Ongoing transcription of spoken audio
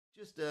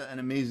Just an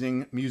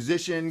amazing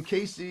musician.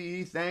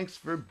 Casey, thanks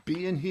for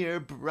being here,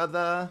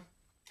 brother.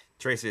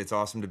 Tracy, it's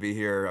awesome to be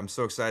here. I'm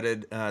so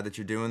excited that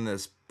you're doing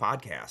this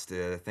podcast.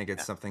 I think it's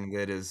Yeah. something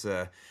that is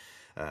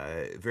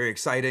very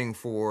exciting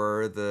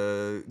for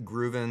the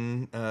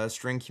groovin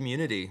string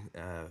community,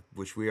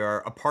 which we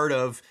are a part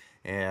of,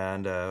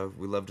 and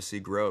we love to see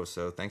grow.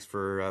 So thanks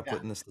for Yeah,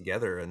 putting this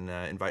together and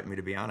inviting me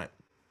to be on it.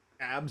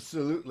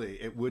 absolutely.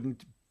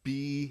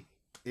 Be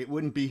it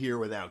wouldn't be here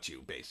without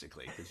you,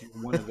 basically, because you're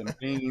one of the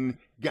main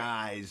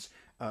guys.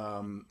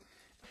 Um,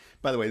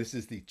 by the way, this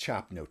is the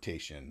chop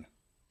notation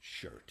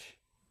shirt.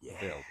 Yeah.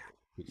 Phil.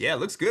 Yeah,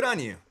 it looks good on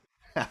you.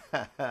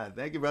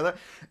 Thank you, brother.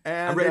 I'm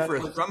And ready for a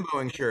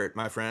thrumboing shirt,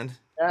 my friend.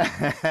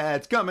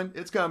 it's coming.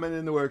 It's coming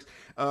in the works.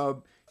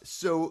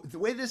 So the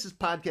way this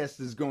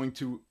podcast is going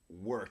to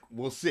work,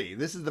 we'll see.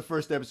 This is the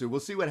first episode. We'll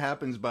see what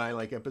happens by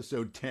like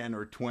episode 10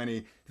 or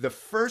 20. The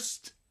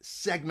first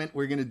segment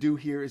we're going to do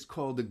here is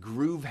called the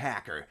Groove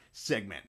Hacker segment.